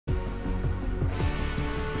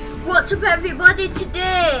What's up, everybody?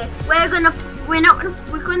 Today we're gonna react to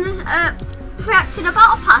the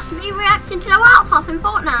battle pass. Me reacting to the battle pass in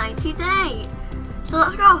Fortnite season 8. So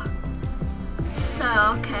let's go. So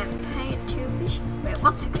okay, pay 2 fish. Wait,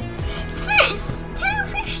 1 second. Fish, 2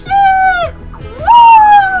 fish stick.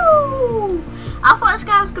 Woo! I thought this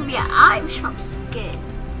guy was gonna be an item shop skin.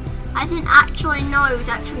 I didn't actually know it was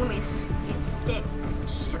actually gonna be a stick.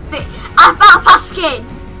 A battle pass skin.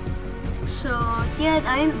 So yeah,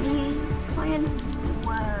 I'm playing.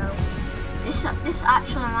 Wow, this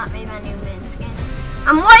actually might be my new main skin.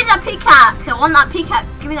 And what is that pickaxe? I want that pickaxe.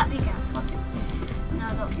 Give me that pickaxe. What's it? No,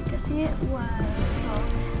 I don't think I see it. Wow. So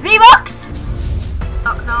V-Bucks.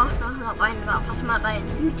 Oh no, I'm not buying the battle pass. I might buy it in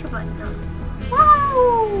the future, but no.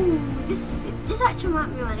 Wow, this actually might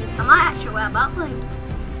be my new. I might actually wear that link.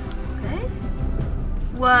 Okay.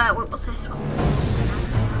 Whoa, what's this? What's this?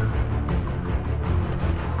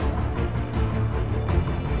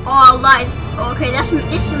 Oh, that is okay.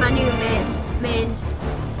 This is my new main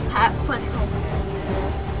pack. What's it called?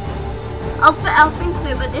 I'll think of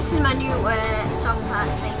it, but this is my new song pack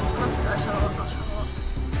thing. What's it called?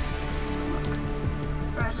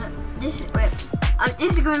 Where is it? This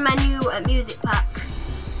is going to be my new music pack.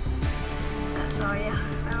 So yeah,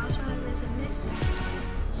 I'll show you this.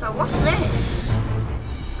 So what's this?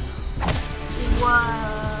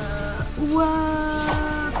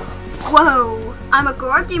 Whoa! I'm a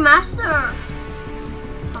groggy master.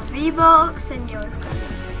 So V-Bucks and you've got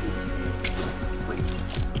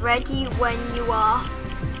ready when you are.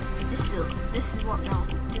 This is what they'll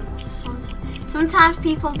do. Sometimes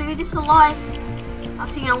people do this a lot.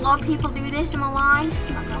 I've seen a lot of people do this in my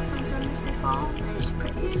life. My girlfriend's done this before, and it's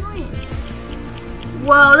pretty annoying.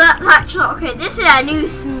 Whoa, that's actually okay. This is a new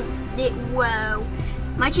whoa.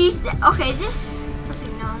 My G's. Okay, is this? What's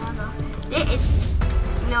it? No.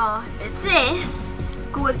 No, it's this.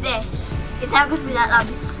 Go with this. If that goes with that, that'd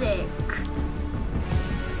be sick.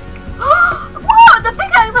 Whoa! The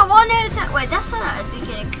pickaxe I wanted. Wait, that's not at the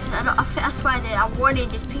beginning. Cause I swear that I wanted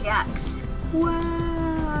this pickaxe.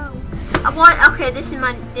 Wow. Okay, this is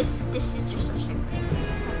my. This is just a simple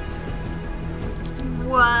pickaxe.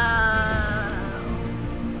 Wow.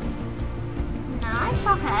 Nice.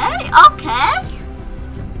 Okay.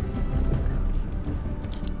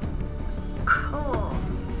 Cool.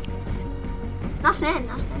 That's name.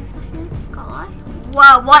 Got life.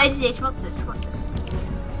 Wow, what is this? What's this?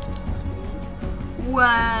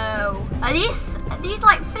 Whoa. Are these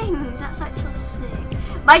like things? That's actually sick.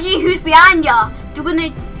 Imagine who's behind ya.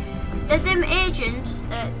 They're them agents.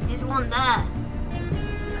 There's one there. I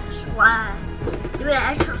swear.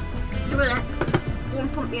 They're gonna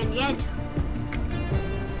pump me on the head.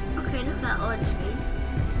 Okay, enough of that old screen.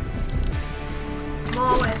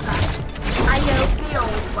 More with that. I feel,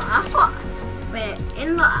 but I thought. Wait,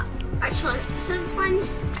 in that actually, since when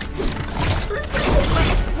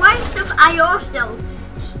why stuff IO still?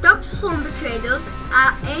 Dr. Slum betrayed us,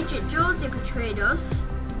 Agent Jonesy betrayed us.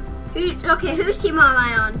 Whose team am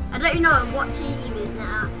I on? I don't even know what team it is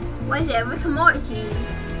now. What is it, a Rick and Morty team?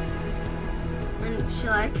 And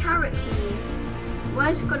shall I, a Carrot team?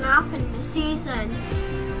 What is gonna happen in the season?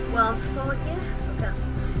 Well, I thought, yeah, okay.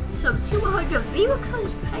 So 200 viewers on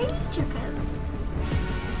this page, okay.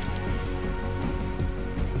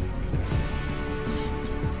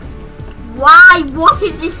 Why? What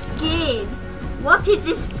is this skin? What is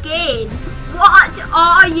this skin? What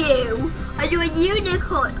are you? Are you a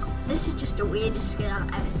unicorn? This is just the weirdest skin I've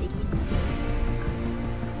ever seen.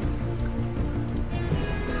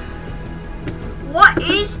 What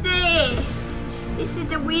is this? This is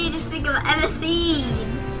the weirdest thing I've ever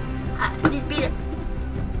seen. There's been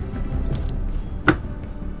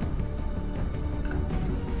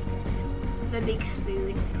the big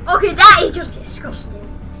spoon. Okay, that is just disgusting.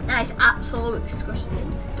 That is absolutely disgusting.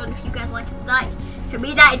 Don't know if you guys like it. That, to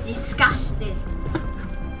me, that is disgusting.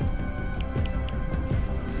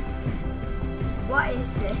 What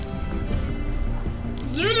is this?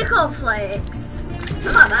 Unicorn flakes.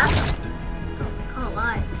 Not like that. Can't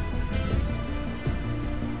lie.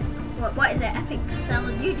 What is it? Epic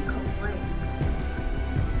selling unicorn flakes.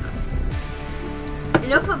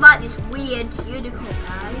 Enough about this weird unicorn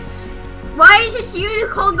guy. Why is this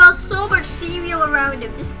unicorn got so much cereal around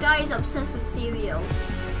him? This guy is obsessed with cereal.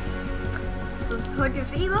 So 100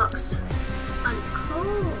 V-Bucks and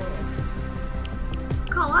cool.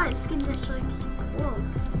 Can't lie, the skin's actually cool.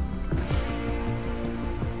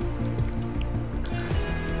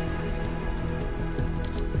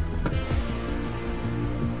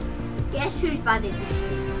 Guess who's banning this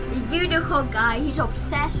is? The unicorn guy, he's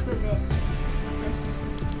obsessed with it. What's this?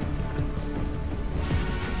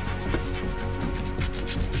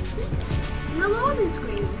 the loading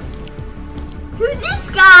screen. Who's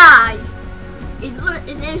this guy?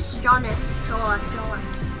 His name's Johnny. Joey.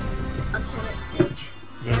 I'll tell it, bitch.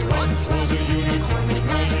 There once was a unicorn with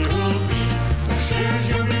magical feet, who shares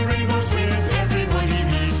yummy rainbows with everyone he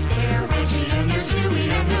meets. They're Reggie and they're Chewy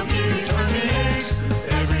and they'll give each one the ace.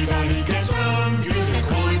 Everybody gets some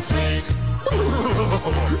unicorn flakes.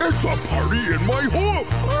 It's a party in my hoof!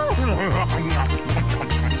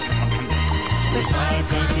 With 5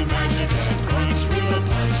 kinds of magic and crunch with a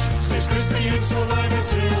punch, stays crispy and so live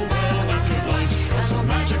until well after lunch. Also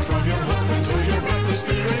magic from your hoof until your breakfast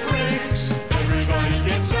spirit breaks. Everybody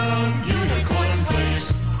gets some unicorn flakes.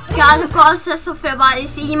 Guys, I've got to say something about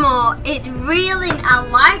this emo. It's really, I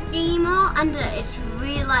like the emo, and it's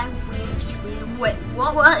really like weird, just weird. Wait,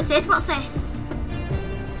 what is this? What's this?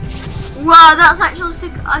 Wow, that's actually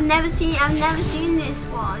sick. I've never seen this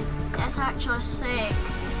one. That's actually sick.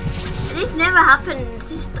 This never happens.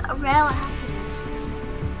 This rarely happens.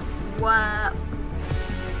 Wow.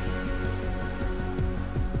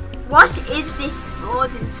 What is this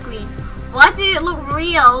loading screen? Why does it look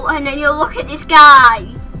real? And then you look at this guy.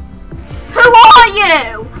 Who are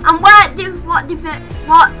you? And what?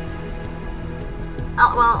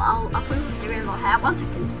 Well, I'll prove with the rainbow hair. 1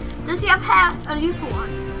 second. Does he have hair? A different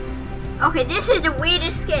one. Okay, this is the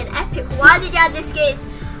weirdest skin. Epic. Why did you add this skin?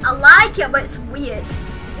 I like it, but it's weird.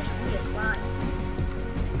 It's weird. Why?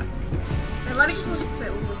 Okay, let me just listen to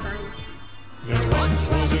it one more time. There once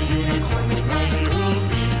was a unicorn with magical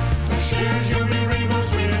feet, who shares yummy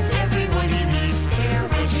rainbows with everyone he meets. They're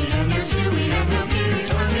Reggie and they're Chewy and they'll give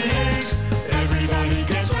each one the ace. Everybody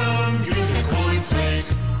gets some unicorn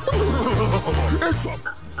flakes. It's a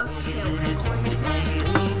Unicorn with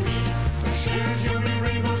magical feet, who shares yummy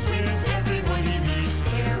rainbows with everyone he meets.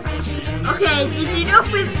 They're Reggie and they're Okay, there's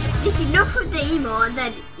enough with the emo, and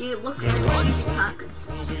then you look at the this pack.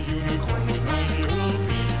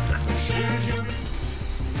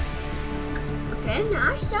 Okay,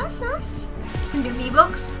 nice. 100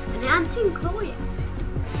 V-Bucks, and the answering Chloe.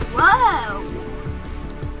 Wow.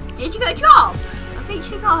 Did you get a job? I think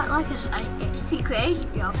she got like a secret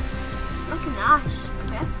agent job. Looking nice.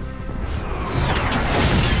 Okay.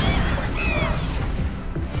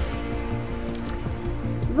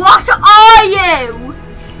 What are you?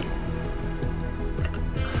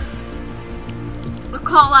 I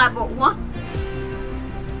can't lie, but what?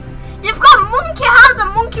 You've got monkey hands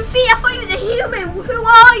and monkey feet. I thought you was a human. Who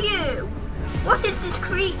are you? What is this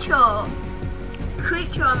creature? On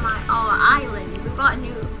my island. We've got a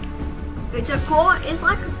new. It's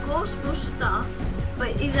like a Ghostbuster, but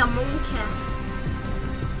he's a monkey.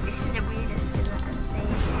 This is the weirdest thing I've ever seen.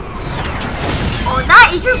 Oh,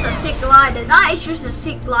 that is just a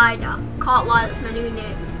sick glider. Can't lie, that's my new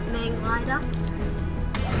main glider.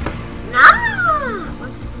 Nah!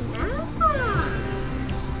 What's it?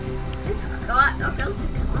 Nice. This guy, okay, let's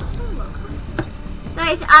have a look.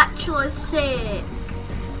 That is actually sick.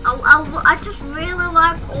 I just really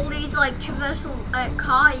like all these like traversal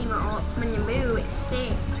car emotes when you move. It's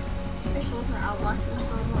sick. Especially looking at I like him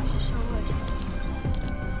so much. It's so good.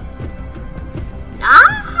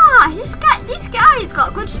 Ah, this guy's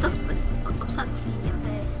got good stuff, but upset the feet and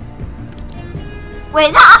face. Wait,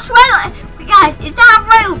 is that? I swear, wait, guys, is that a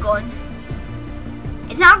railgun?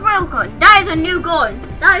 Is that a railgun? That is a new gun.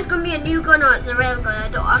 That is gonna be a new gun, or it's a railgun.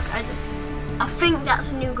 I think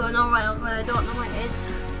that's a new gun or railgun. I don't know what it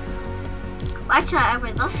is.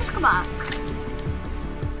 Actually, let's just go back.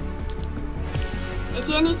 Is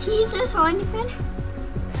there any teasers or anything?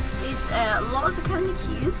 There's lots of candy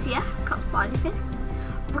cubes, yeah, can't spot anything.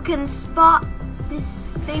 We can spot this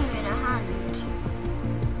thing in a hand.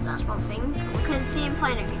 That's one thing. We can see him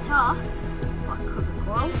playing a guitar. What could be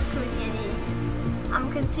cool. Can we see any? And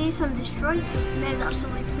we can see some destroyed stuff. Maybe that's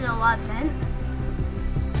something for the live event.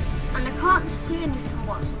 And I can't see anything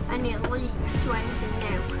any leaks to anything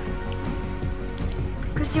new.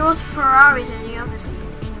 Because there was Ferraris in the other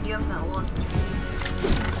one.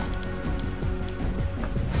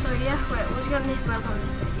 So yeah, wait, what's got these bells on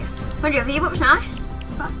this page? Yeah. 100 V-Bucks, nice.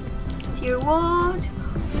 Few reward.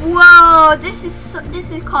 Whoa, this is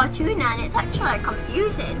cartoon and it's actually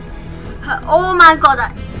confusing. Oh my god,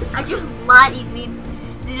 I just like these memes.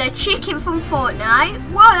 There's a chicken from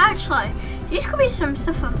Fortnite. Wow, actually, these could be some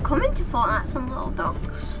stuff of coming to Fortnite. Some little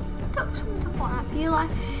ducks. Ducks coming to Fortnite. Feel like,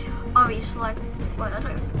 obviously, like, what I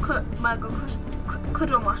don't.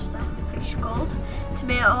 Cuddle Master, fish gold,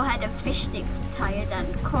 tomato head and fish stick tired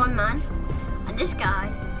and corn man, and this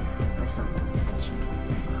guy with some chicken.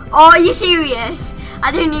 Oh, are you serious?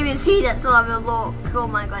 I didn't even see that till I have a look. Oh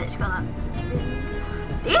my god, it's got that.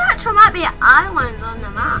 These actually might be an island on the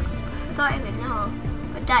map. I don't even know.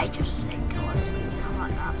 But that is just sick. I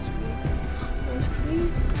like that screen.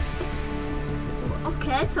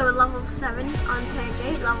 Okay, so we're level 7 on page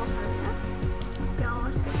 8, level 7 there. Get all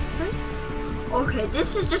this stuff for free. Okay,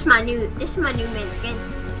 this is my new main skin.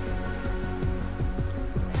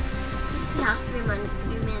 This has to be my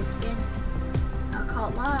new main skin. I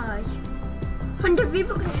can't lie. 100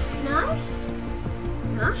 V-Bucks, nice.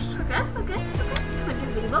 Nice, okay. 100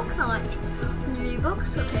 V-Bucks, I like 100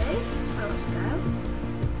 V-Bucks, okay. So let's go.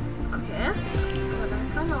 Okay, I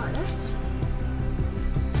like this.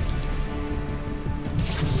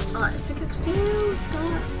 I like the pickaxe too, all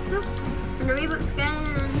that stuff. 100 V-Bucks again,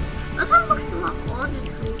 and let's have a look at the lot. I'll just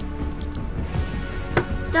read.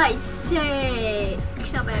 That is sick.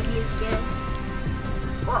 That better be a skin.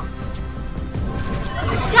 What?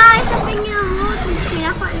 Guys, I'm thinking a loading screen. I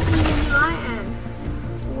thought it was a new item.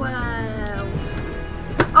 Wow.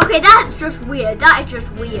 Okay, that's just weird. That is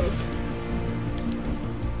just weird.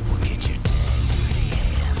 Get your dang dirty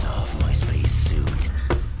hands off my spacesuit.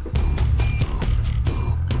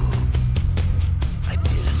 I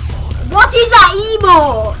didn't fall to What is that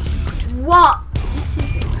emote? What? This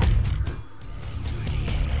is it. dirty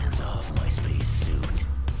hands off my spacesuit.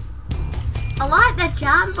 I like the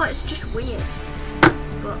jam, but it's just weird.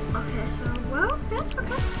 But okay, so well, okay.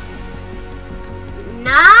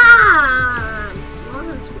 Nice.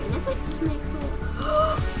 Wasn't screen. I think this may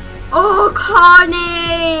cool. Oh,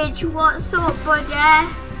 Carnage! What's up, buddy?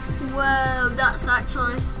 Whoa, that's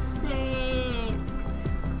actually sick.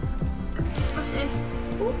 What's this?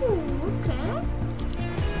 Ooh, okay.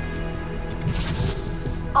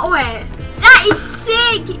 Oh wait, that is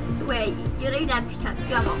sick. Wait, you need a pickaxe.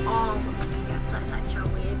 You have an almost pickaxe. That's actually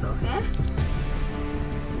weird, but okay.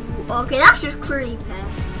 Okay, that's just creepy.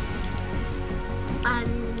 And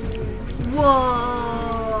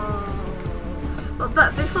whoa.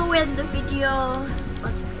 But before we end the video,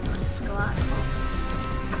 let's just go out.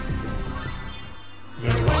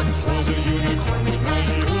 There once was a unicorn with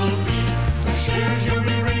magical feet that shares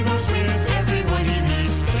yummy rainbows with everyone he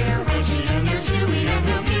meets. They're Reggie and they're Chewy and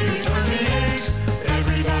they'll give each one the eggs.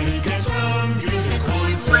 Everybody gets some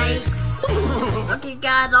unicorn flakes. Okay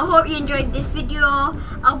guys, I hope you enjoyed this video.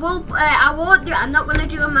 I'm not gonna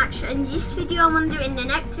do a match in this video. I'm gonna do it in the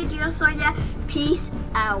next video. So yeah, peace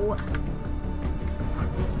out.